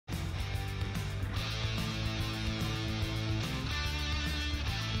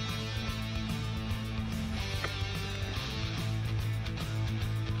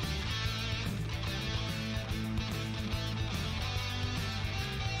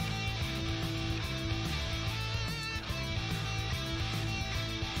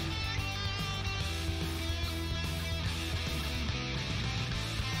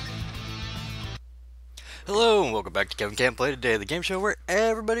Hello and welcome back to Kevin Can't Play Today, the game show where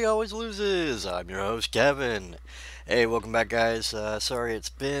everybody always loses. I'm your host, Kevin. Hey, welcome back, guys. Sorry it's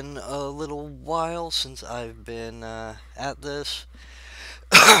been a little while since I've been at this.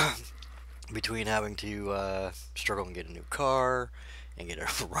 Between having to struggle and get a new car, and get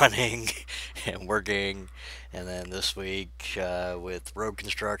it running, and working, and then this week with road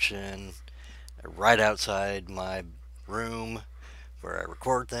construction right outside my room where I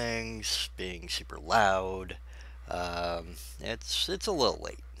record things, being super loud. It's a little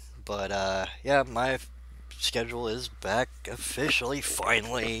late, but yeah, my schedule is back officially,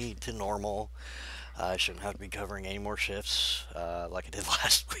 finally to normal. I shouldn't have to be covering any more shifts like I did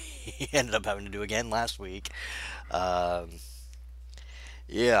last week. Ended up having to do again last week. Um,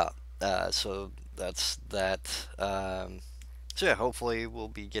 yeah, so that's that. So yeah, hopefully we'll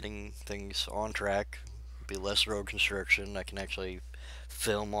be getting things on track. Be less road construction. I can actually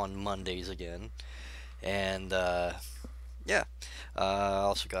film on Mondays again. And yeah, I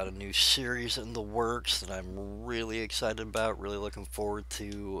also got a new series in the works that I'm really excited about, really looking forward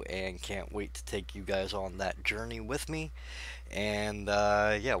to, and can't wait to take you guys on that journey with me. And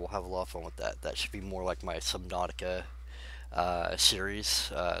yeah, we'll have a lot of fun with that. That should be more like my Subnautica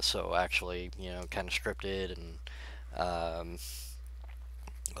series. So actually, kind of scripted and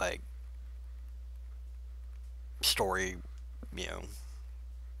like story, you know,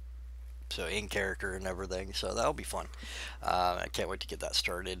 so in character and everything. So that'll be fun. I can't wait to get that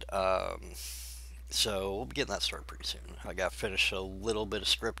started. So we'll be getting that started pretty soon. I got to finish a little bit of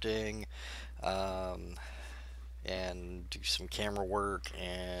scripting, um, and do some camera work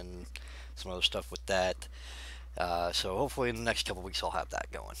and some other stuff with that. So hopefully in the next couple weeks I'll have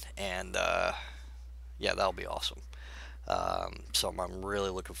that going, and yeah, that'll be awesome. Something I'm really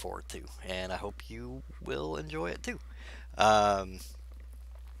looking forward to, and I hope you will enjoy it too. Um,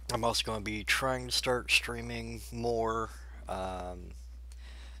 I'm also going to be trying to start streaming more. Um,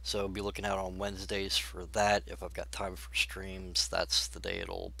 so be looking out on Wednesdays for that. If I've got time for streams, that's the day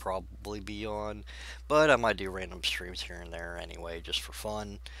it'll probably be on. But I might do random streams here and there anyway, just for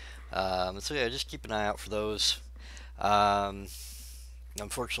fun. So yeah, just keep an eye out for those. Um,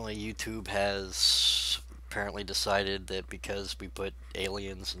 Unfortunately, YouTube has apparently decided that because we put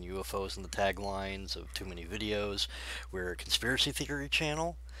aliens and UFOs in the taglines of too many videos, we're a conspiracy theory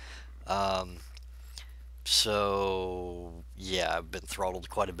channel. Um, so yeah, I've been throttled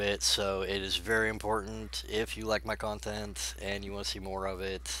quite a bit. So it is very important, if you like my content and you want to see more of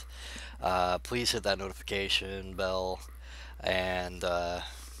it, please hit that notification bell and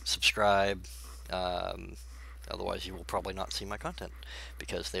subscribe. Um, Otherwise, you will probably not see my content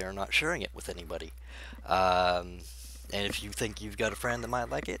because they are not sharing it with anybody. Um, and if you think you've got a friend that might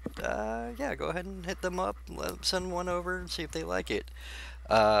like it, yeah, go ahead and hit them up, send one over and see if they like it.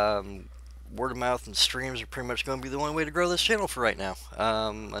 Um, Word of mouth and streams are pretty much going to be the only way to grow this channel for right now,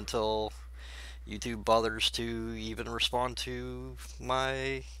 until YouTube bothers to even respond to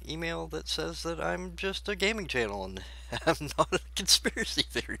my email that says that I'm just a gaming channel and I'm not a conspiracy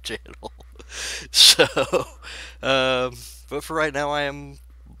theory channel. So, but for right now, I am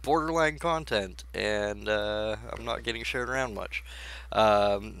borderline content, and I'm not getting shared around much.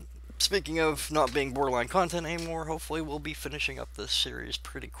 Speaking of not being borderline content anymore, hopefully we'll be finishing up this series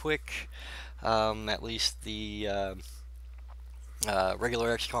pretty quick. At least the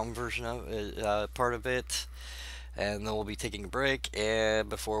regular XCOM version of part of it, and then we'll be taking a break and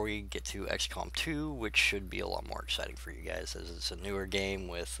before we get to XCOM 2, which should be a lot more exciting for you guys as it's a newer game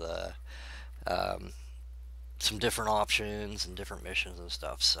with um, some different options and different missions and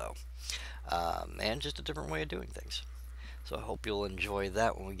stuff. So, and just a different way of doing things. So I hope you'll enjoy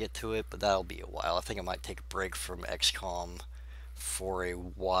that when we get to it, but that'll be a while. I think I might take a break from XCOM for a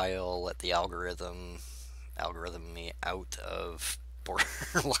while, let the algorithm me out of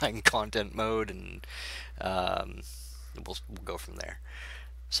borderline content mode, and we'll go from there.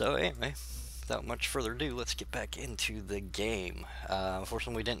 So anyway, without much further ado, let's get back into the game.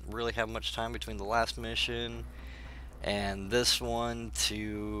 Unfortunately, we didn't really have much time between the last mission and this one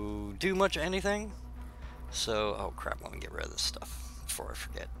to do much anything. So, oh crap, let me get rid of this stuff before I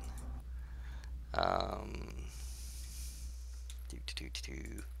forget.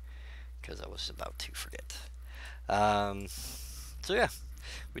 Because I was about to forget. So yeah,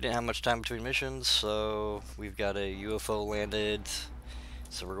 we didn't have much time between missions, so we've got a UFO landed,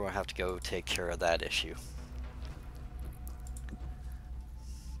 so we're going to have to go take care of that issue.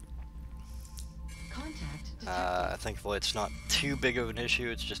 Thankfully it's not too big of an issue,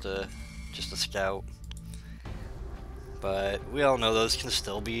 it's just a scout. But we all know those can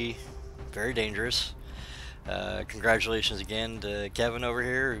still be very dangerous. Congratulations again to Kevin over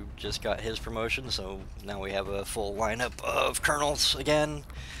here, who just got his promotion. So now we have a full lineup of colonels again.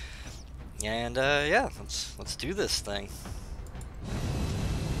 And yeah, let's do this thing.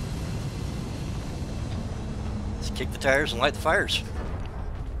 Let's kick the tires and light the fires.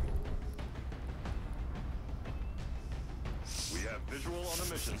 We have visual on the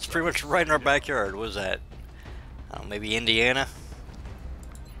mission. It's pretty much right in our backyard. What was that? I don't know, maybe Indiana?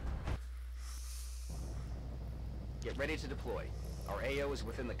 Get ready to deploy. Our AO is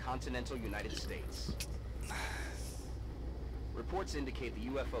within the continental United States. Reports indicate the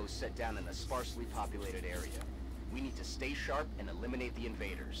UFO is set down in a sparsely populated area. We need to stay sharp and eliminate the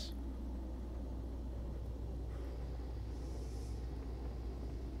invaders.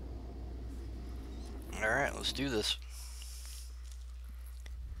 Alright, let's do this.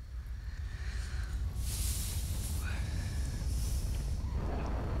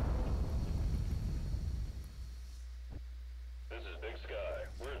 This is Big Sky.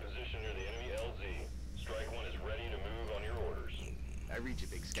 We're in position near the enemy LZ. Strike One is ready to move on your orders. I read you,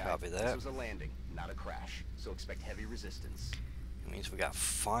 Big Sky. Copy that. This was a landing, not a crash, so expect heavy resistance. It means we gotta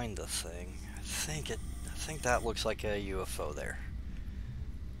find the thing. I think that looks like a UFO there.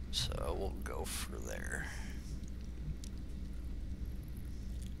 So we'll go for there.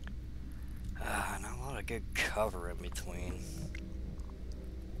 Not a lot of good cover in between.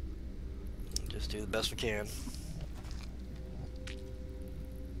 Just do the best we can.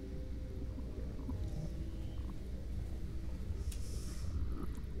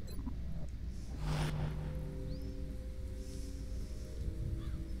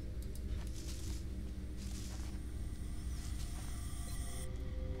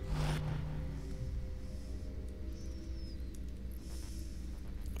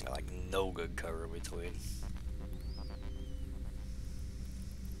 Like no good cover in between.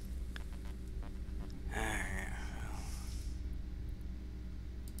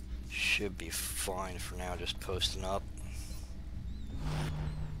 Should be fine for now, just posting up.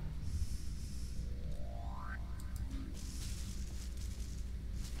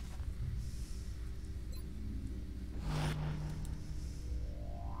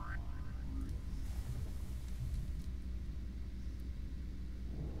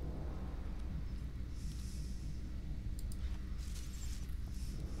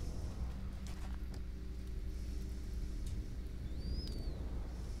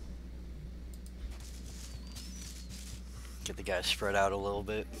 Get the guys spread out a little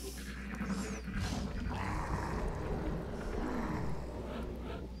bit.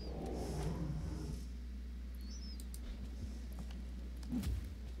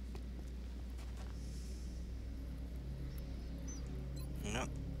 Nope.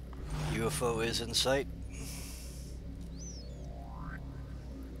 UFO is in sight.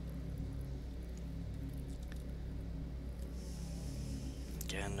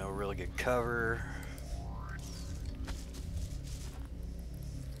 Again, no really good cover.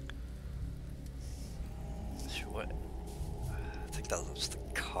 What? I think that was the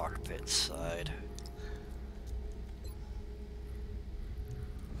cockpit side.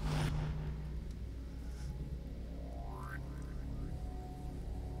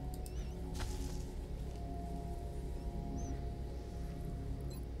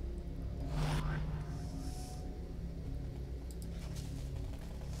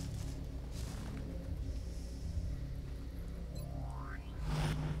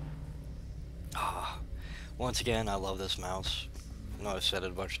 Once again, I love this mouse. I know I've said it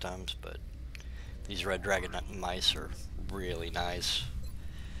a bunch of times, but these Red Dragon mice are really nice.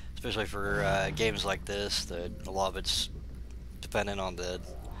 Especially for games like this, that a lot of it's dependent on the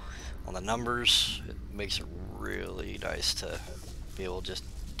numbers. It makes it really nice to be able to just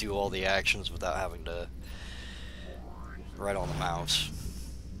do all the actions without having to write on the mouse.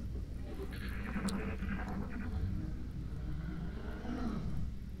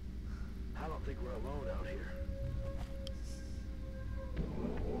 I don't think we're alone out here.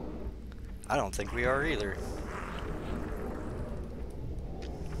 I don't think we are either. So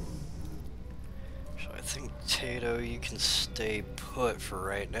I think, Tato, you can stay put for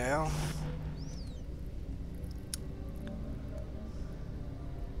right now.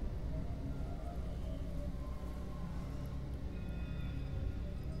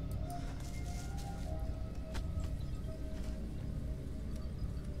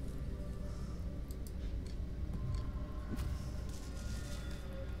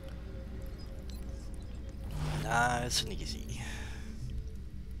 Nice and easy.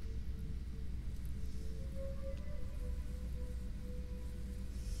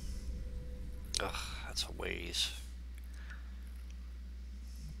 Ugh, that's a ways.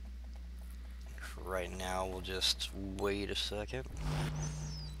 right now, we'll just wait a second.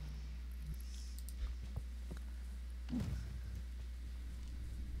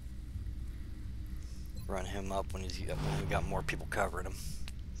 Run him up when we got more people covering him.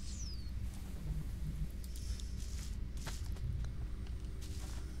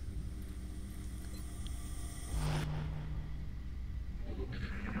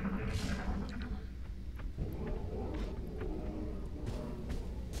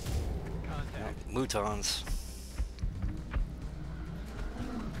 Mutons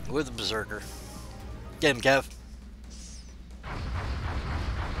with a berserker. Get him, Kev.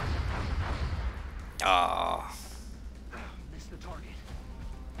 Ah. Missed the target.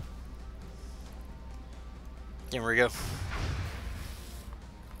 Here we go.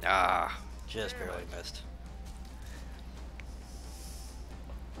 Ah, just barely missed.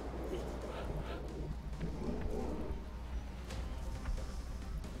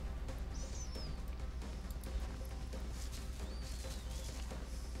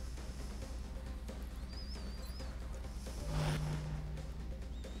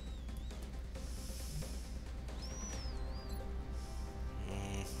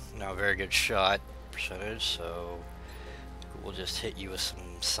 Not a very good shot percentage, so we'll just hit you with some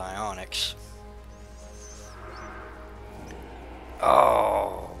psionics.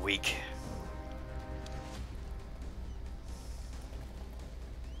 Oh, weak.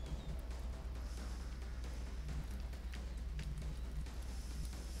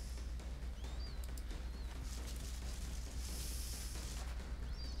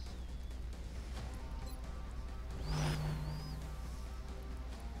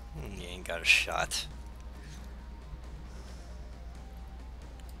 You ain't got a shot.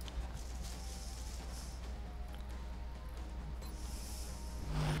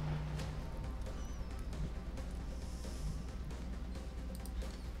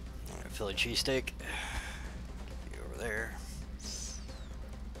 Alright, Philly cheesesteak. Get you over there.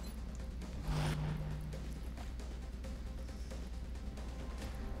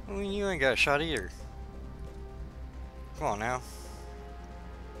 I mean, you ain't got a shot either. Come on now.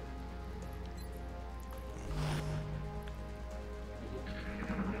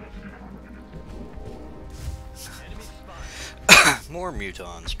 More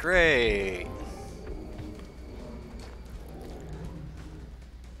mutons, great.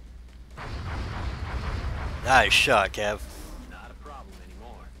 Nice shot, Kev. Not a problem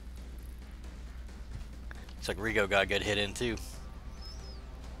anymore. Looks like Rigo got a good hit in too.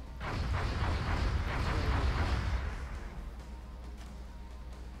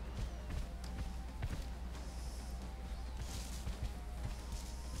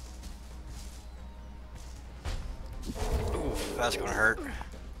 Oof, that's gonna hurt.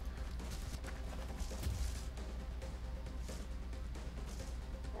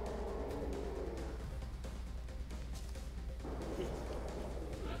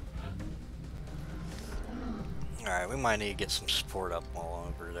 Alright, we might need to get some support up all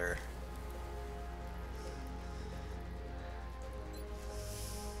over there.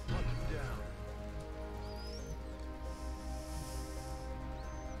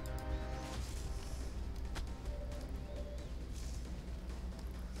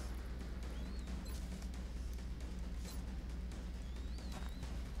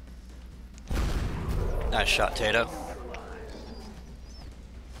 Nice shot, Tato.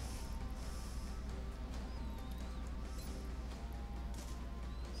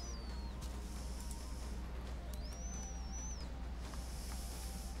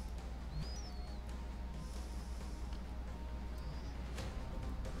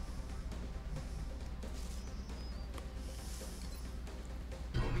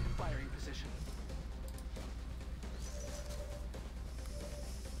 Moving to firing position.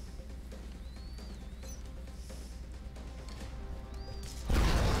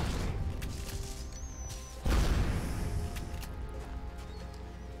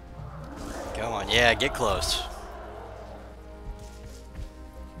 Come on, yeah, get close.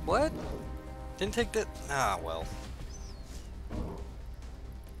 What? Didn't take that? Ah, well.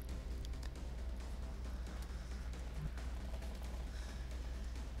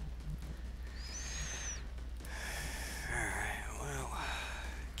 Alright, well,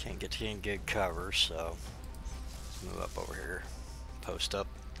 can't get you in good cover, so let's move up over here. Post up.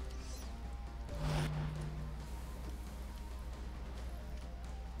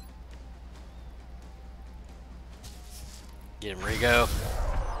 Get him, Rigo.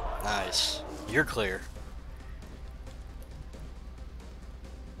 Nice. You're clear.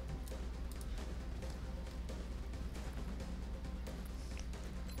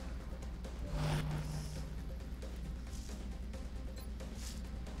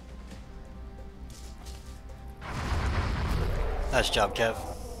 Nice job, Kev.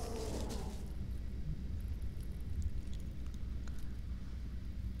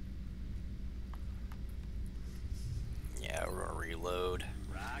 Yeah, we're gonna reload.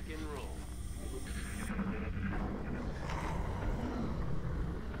 Rock and roll.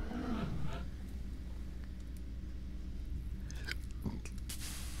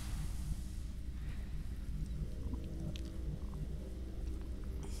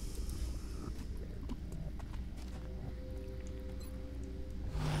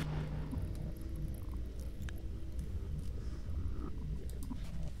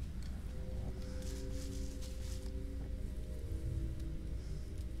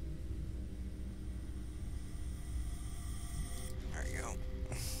 There you go.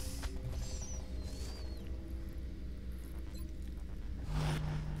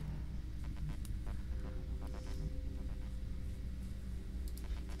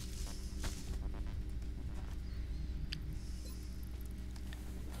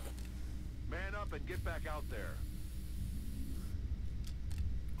 Man up and get back out there.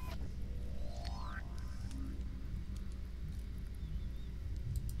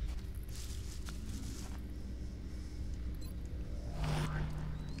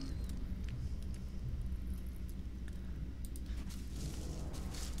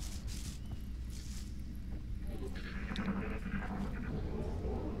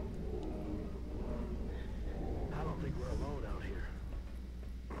 I don't think we're alone out here.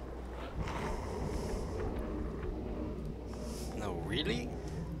 No, really?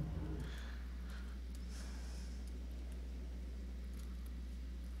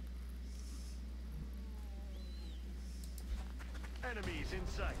 Enemies in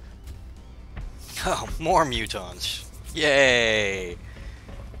sight. Oh, more mutons. Yay!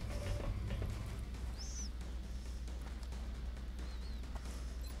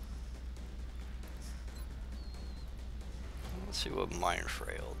 Let's see what Mine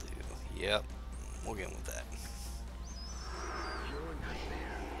Fray will do. Yep, we'll get with that. Your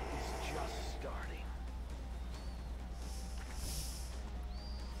nightmare is just starting.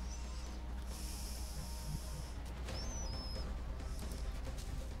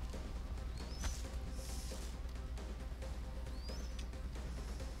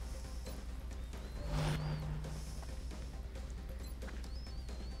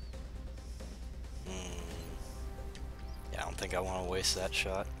 Yeah, I don't think I want to waste that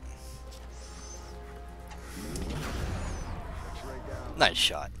shot. X-ray down. Nice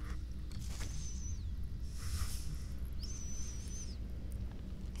shot.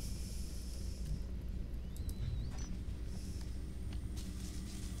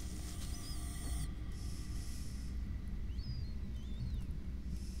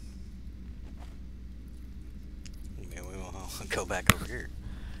 Maybe we will go back over here.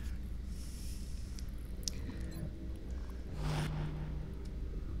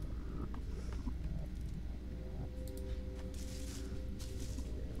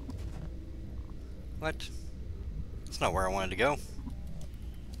 What? That's not where I wanted to go.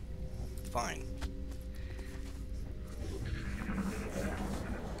 Fine.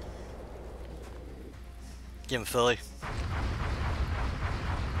 Get him, Philly.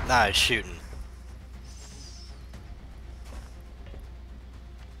 Nice shooting.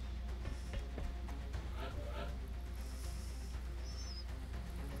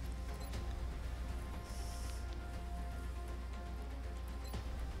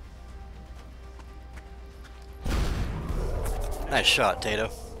 Nice shot,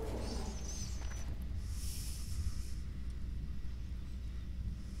 Tato.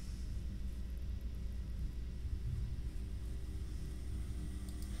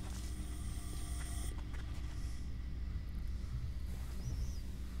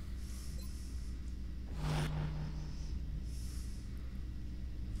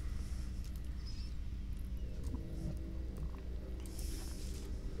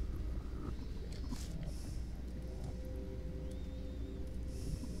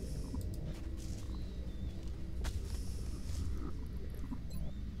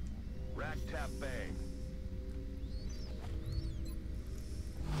 Rack tap bang.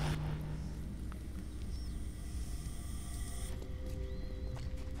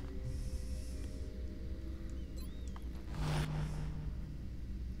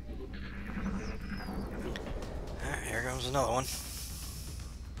 Alright, here comes another one.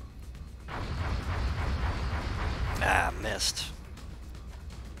 Ah, missed.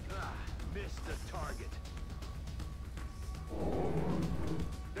 Ah, missed the target.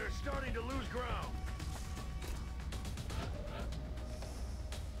 They're starting to lose ground.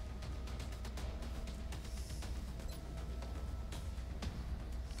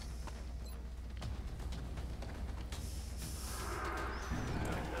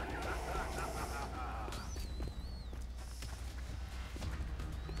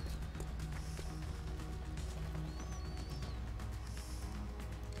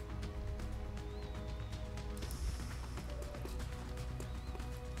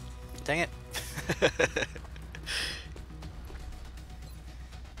 dang it.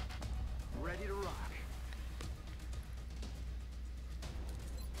 Ready to rock.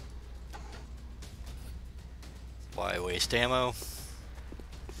 Why waste ammo?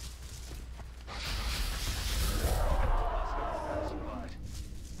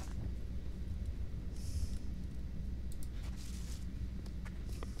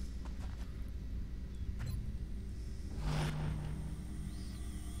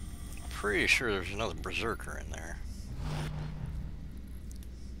 Pretty sure there's another berserker in there.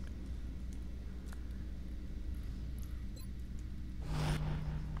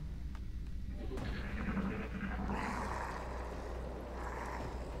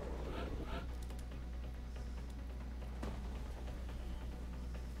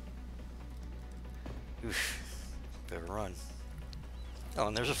 Oof. Better run. Oh,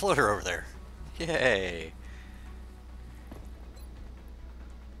 and there's a floater over there. Yay.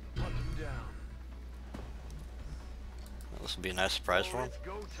 Hunt them down. Well, this will be a nice surprise for him. It's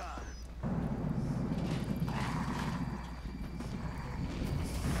go time.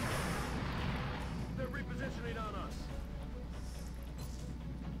 They're repositioning on us.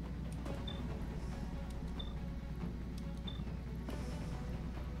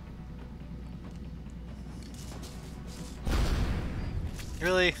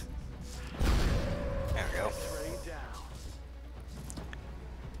 Really? There we go. Train down.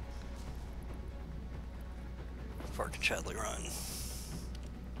 Far can Chadley run?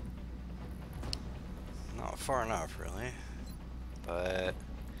 Not far enough, really. But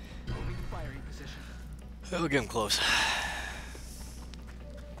Moving to firing position. we'll get him close.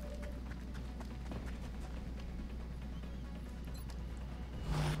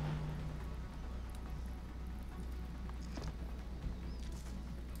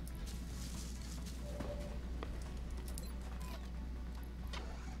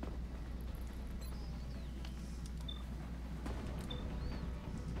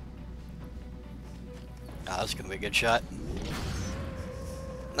 Ah, that's gonna be a good shot.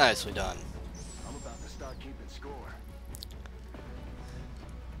 Nicely done. I'm about to start keeping score.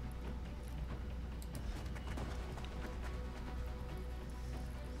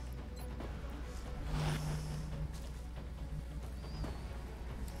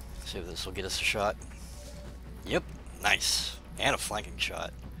 See if this will get us a shot. Yep, nice. And a flanking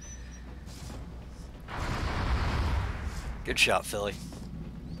shot. Good shot, Philly.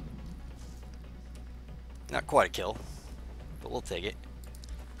 Not quite a kill, but we'll take it.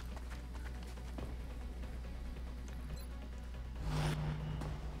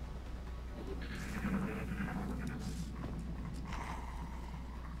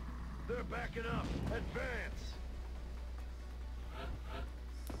 They're backing up. Advance.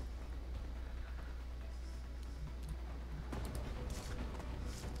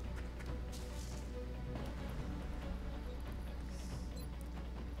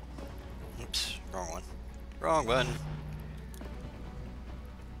 Oops, wrong one. Wrong button.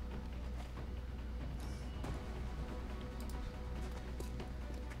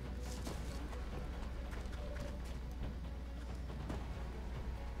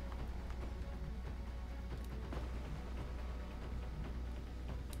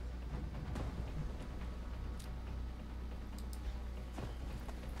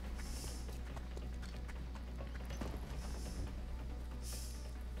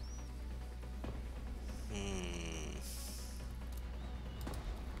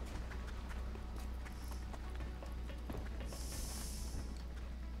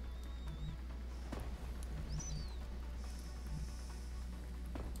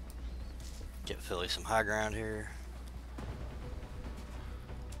 Get Philly some high ground here.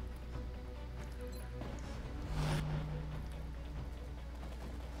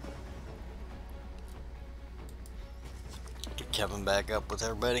 Get Kevin back up with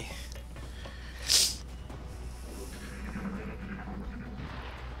everybody.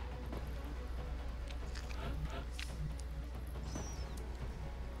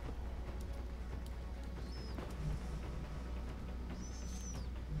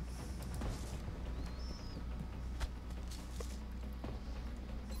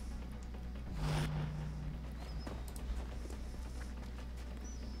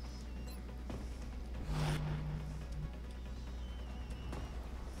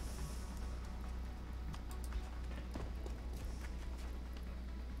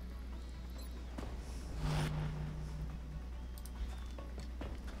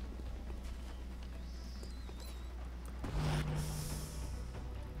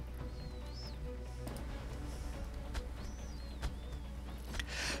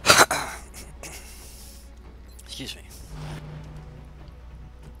 Excuse me.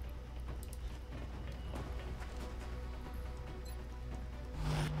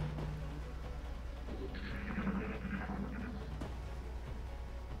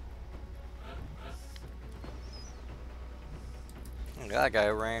 That guy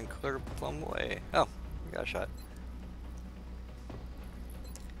ran clear plumb way. Oh, we got a shot.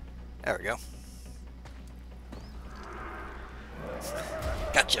 There we go.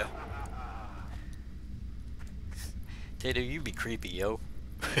 Gotcha. Tato, you be creepy, yo.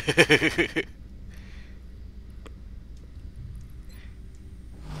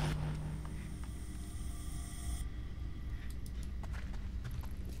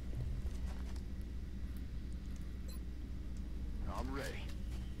 I'm ready.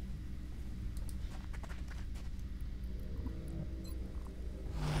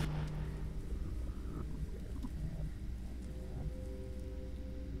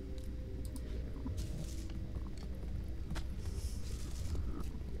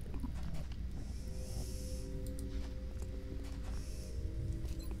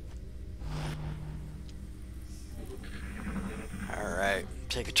 Alright,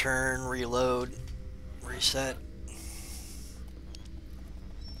 take a turn, reload, reset.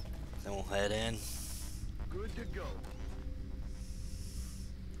 Then we'll head in. Good to go.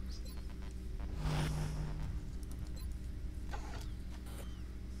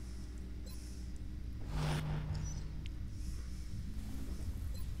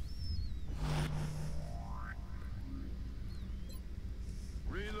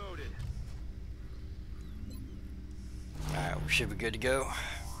 Reloaded. Alright, we should be good to go.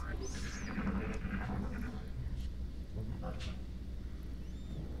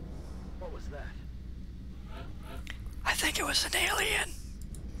 What was that? I think it was an alien.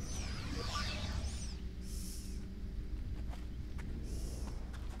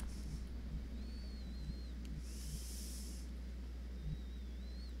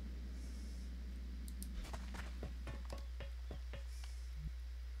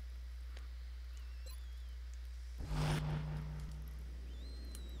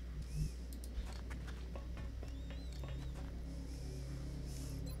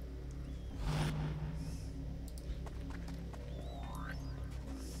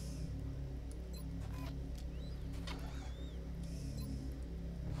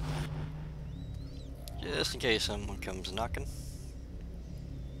 Just in case someone comes knocking.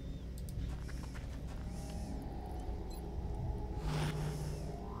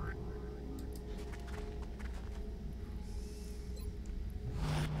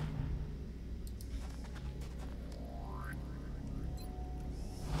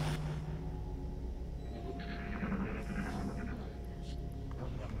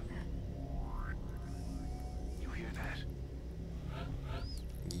 You hear that?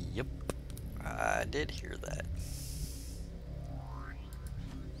 Yep, I did hear that.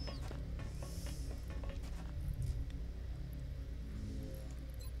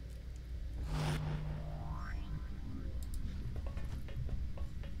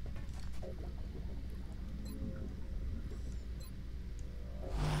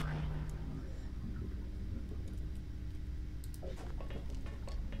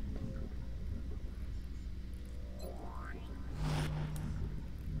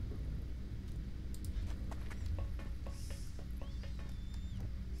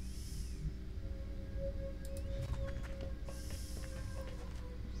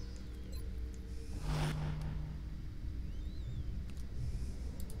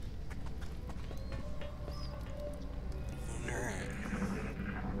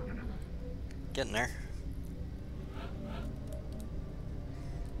 Getting there.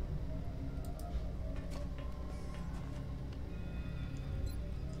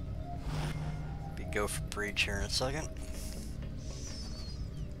 Be go for breach here in a second.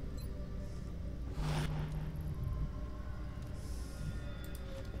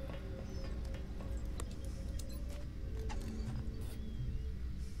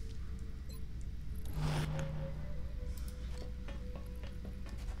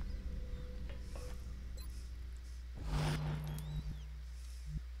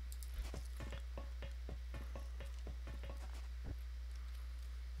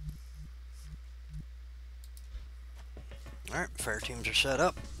 Alright, fire teams are set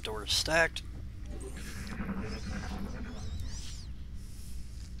up, doors stacked.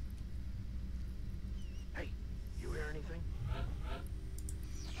 Hey, you hear anything?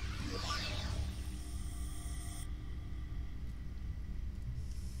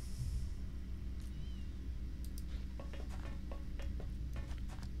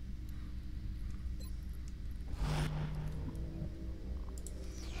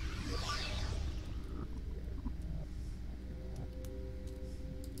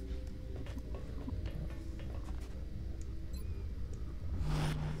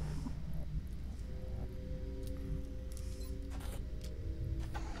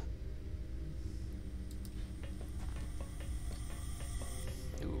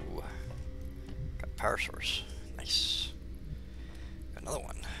 power source. Nice. Another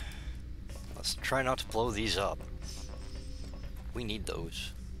one. Let's try not to blow these up. We need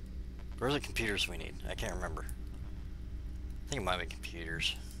those. Where's the computers we need? I can't remember. I think it might be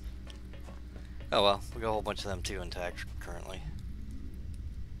computers. Oh well, we got a whole bunch of them too intact currently.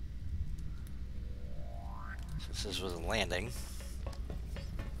 Since this was a landing.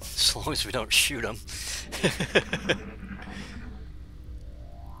 As long as we don't shoot them.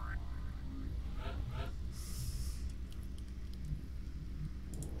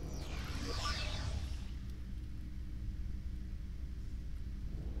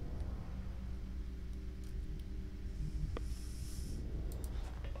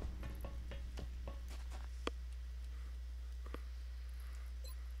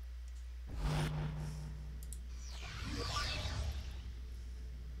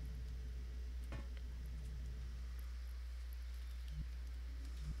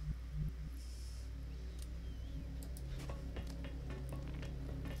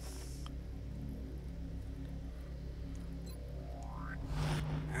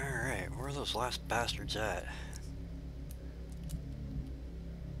 Those last bastards at?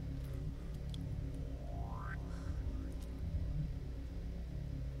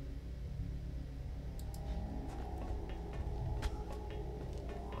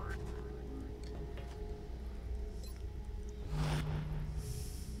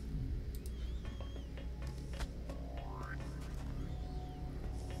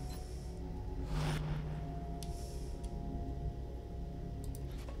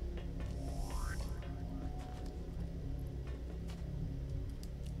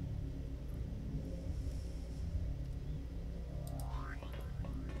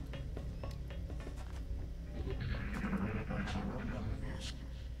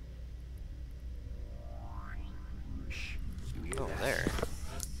 Oh, there.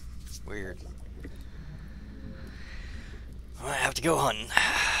 Weird. I might have to go hunting.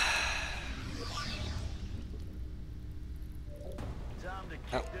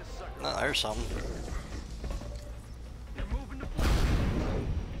 Oh, no, there's something. You're moving to place.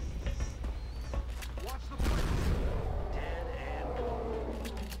 Watch the place. Dead and gone.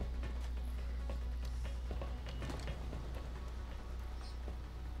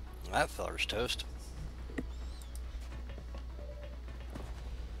 That feller's toast.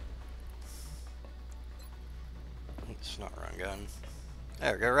 It's not a run gun.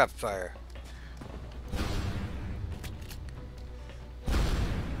 There we go, rapid fire.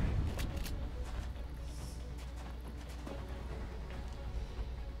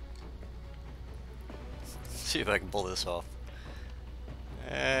 See if I can pull this off.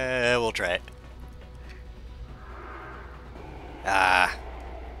 We'll try it. Ah.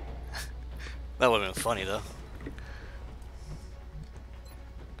 That would have been funny though.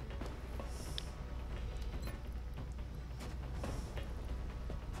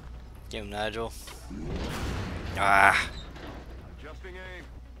 Get him, Nigel. Ah. Adjusting aim.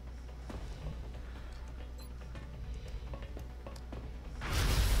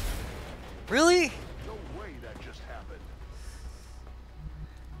 Really? No way that just happened.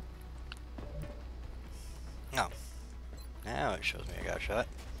 No. Now it shows me I got shot.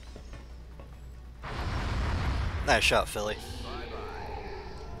 Nice shot, Philly.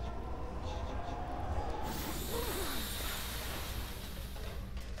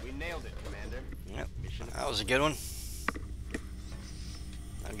 We nailed it, Commander. Yep, that was a good one.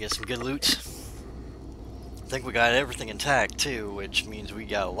 I'll get some good loot. I think we got everything intact too, which means we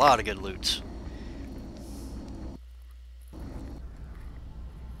got a lot of good loot.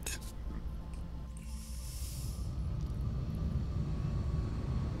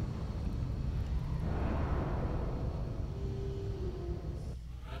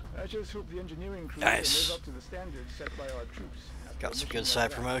 I just hope the engineering crew Nice. live up to the standards set by our troops. Got some good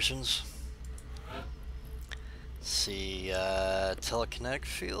side promotions. Let's see, telekinetic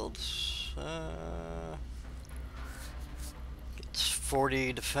fields. It's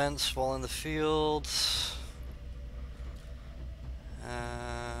 40 defense while in the field.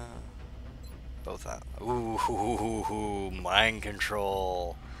 Both out. Ooh, mind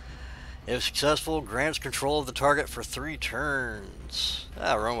control. If successful, grants control of the target for 3 turns.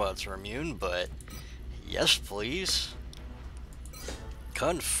 Robots are immune, but yes, please.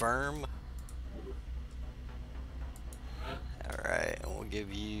 Confirm. Alright, and we'll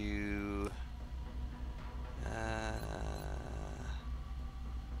give you...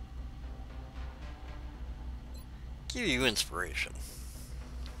 give you inspiration.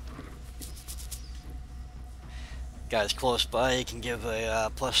 Guys close by, you can give a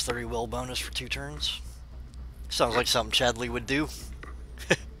plus 30 will bonus for 2 turns. Sounds like something Chadley would do.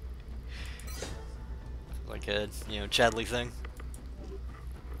 like a, you know, Chadley thing.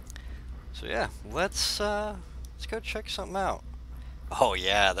 So yeah, let's go check something out. Oh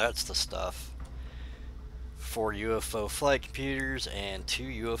yeah, that's the stuff. 4 UFO flight computers and 2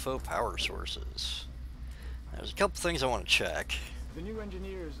 UFO power sources. There's a couple things I want to check. The new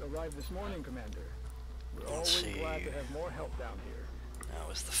engineers arrived this morning, Commander. We're Let's always see. glad to have more help down here. That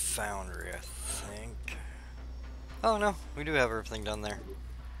was the foundry, I think. Oh no, we do have everything done there.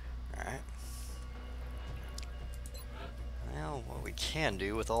 Alright. Well, what we can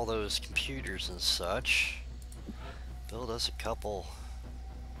do with all those computers and such, build us a couple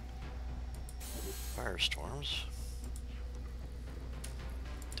firestorms.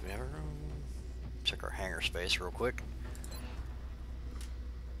 Do we have room? Check our hangar space real quick.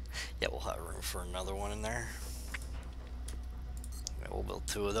 Yeah, we'll have room for another one in there. Yeah, we'll build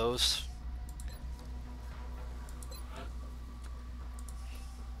 2 of those.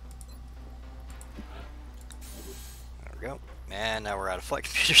 There we go. And now we're out of flight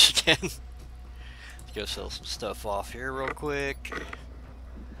computers again. Let's go sell some stuff off here real quick.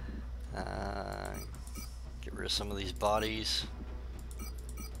 Get rid of some of these bodies.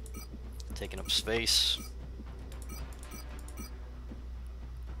 Taking up space.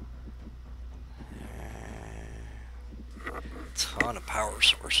 Ton of power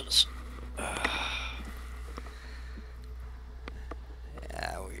sources.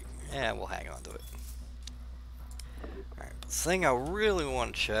 Yeah, we'll hang on to it. Alright, the thing I really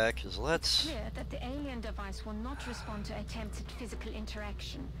want to check is Clear that the alien device will not respond to attempted physical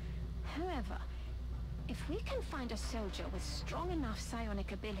interaction. However, if we can find a soldier with strong enough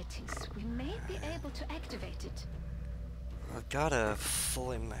psionic abilities, we may be able to activate it. I've got a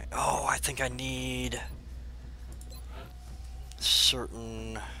fully oh, I think I need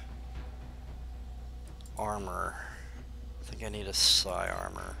certain armor. I think I need a psi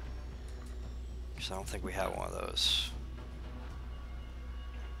armor. Because I don't think we have one of those.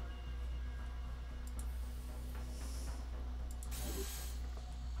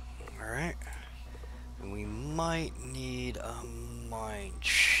 Alright. And we might need a mind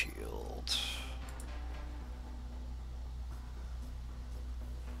shield.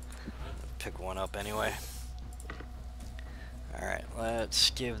 Pick one up anyway. Alright, let's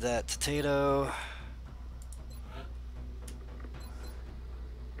give that to Tato.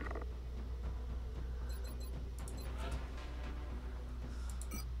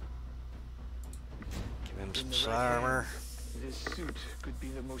 Give him some psi armor. This suit could be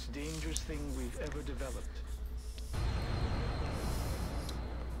the most dangerous thing we've ever developed.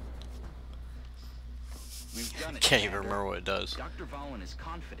 We've done it. Can't even Commander. remember what it does. Dr. Ballin is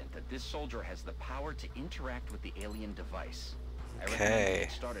confident that this soldier has the power to interact with the alien device. I recommend we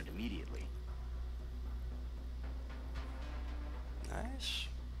get started immediately. Nice.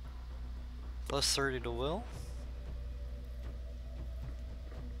 Plus 30 to will.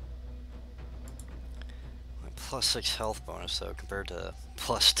 Plus 6 health bonus though, compared to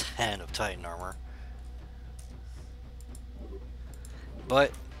plus 10 of Titan armor.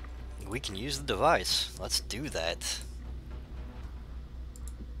 But we can use the device. Let's do that.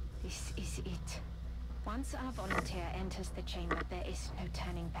 This is it. Once our volunteer enters the chamber, there is no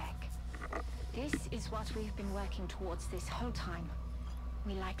turning back. This is what we've been working towards this whole time.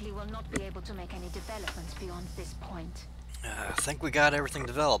 We likely will not be able to make any developments beyond this point. I think we got everything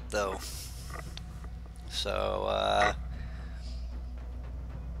developed though. So,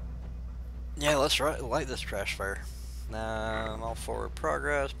 yeah, let's light this trash fire. All forward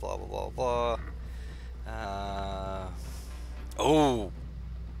progress, blah, blah, blah, blah. Oh,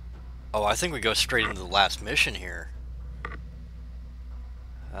 I think we go straight into the last mission here.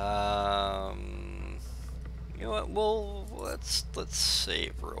 You know what, let's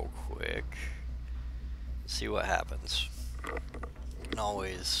save real quick. See what happens. Can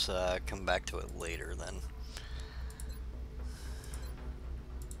always come back to it later then.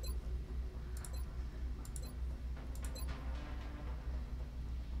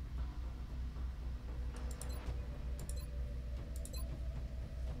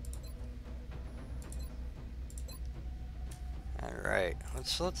 All right,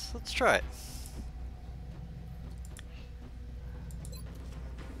 let's try it.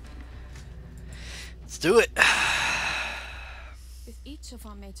 Let's do it. With each of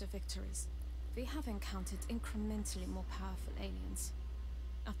our major victories, we have encountered incrementally more powerful aliens.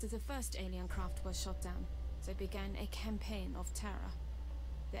 After the first alien craft was shot down, they began a campaign of terror.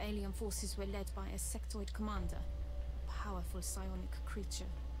 The alien forces were led by a sectoid commander, a powerful psionic creature.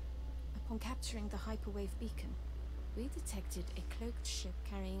 Upon capturing the hyperwave beacon, we detected a cloaked ship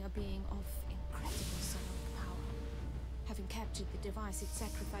carrying a being of incredible psionic power. Having captured the device it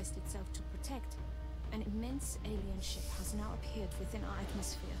sacrificed itself to protect, An immense alien ship has now appeared within our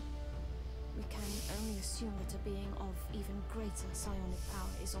atmosphere. We can only assume that a being of even greater psionic power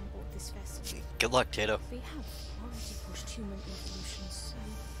is on board this vessel. Good luck, Tato. We have already pushed human evolution so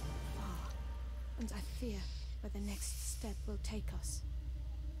far, and I fear where the next step will take us.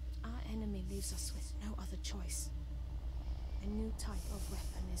 Our enemy leaves us with no other choice. A new type of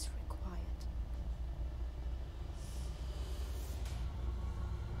weapon is required.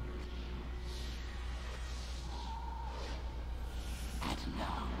 At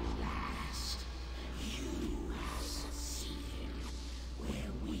long last, you have succeeded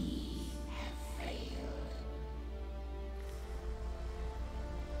where we have failed.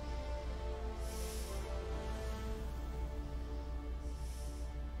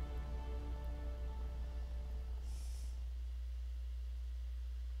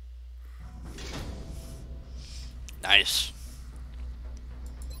 Nice.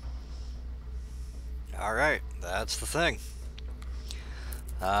 Alright, that's the thing.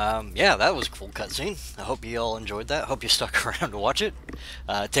 Yeah, that was a cool cutscene. I hope you all enjoyed that. Hope you stuck around to watch it.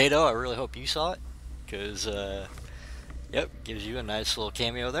 Tato, I really hope you saw it, because, yep, gives you a nice little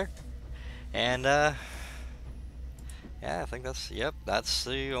cameo there. And, yeah, I think that's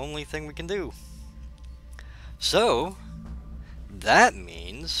the only thing we can do. So, that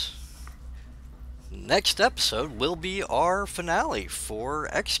means next episode will be our finale for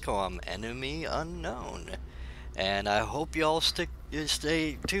XCOM Enemy Unknown. And I hope y'all stay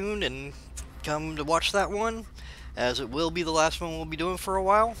tuned and come to watch that one, as it will be the last one we'll be doing for a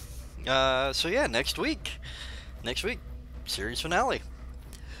while. So yeah, next week, series finale.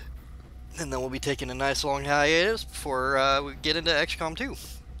 And then we'll be taking a nice long hiatus before we get into XCOM 2.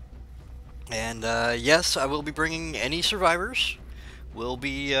 And yes, I will be bringing any survivors. Will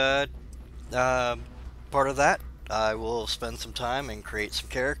be part of that. I will spend some time and create some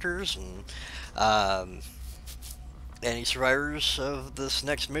characters, and any survivors of this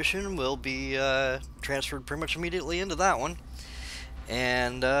next mission will be transferred pretty much immediately into that one.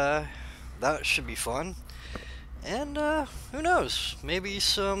 And that should be fun. And who knows, maybe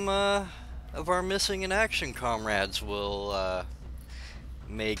some of our missing in action comrades will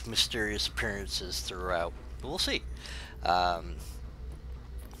make mysterious appearances throughout. We'll see.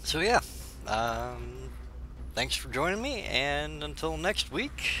 So yeah, thanks for joining me, and until next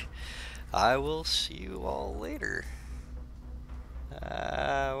week, I will see you all later.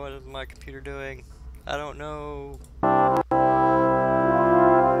 What is my computer doing? I don't know.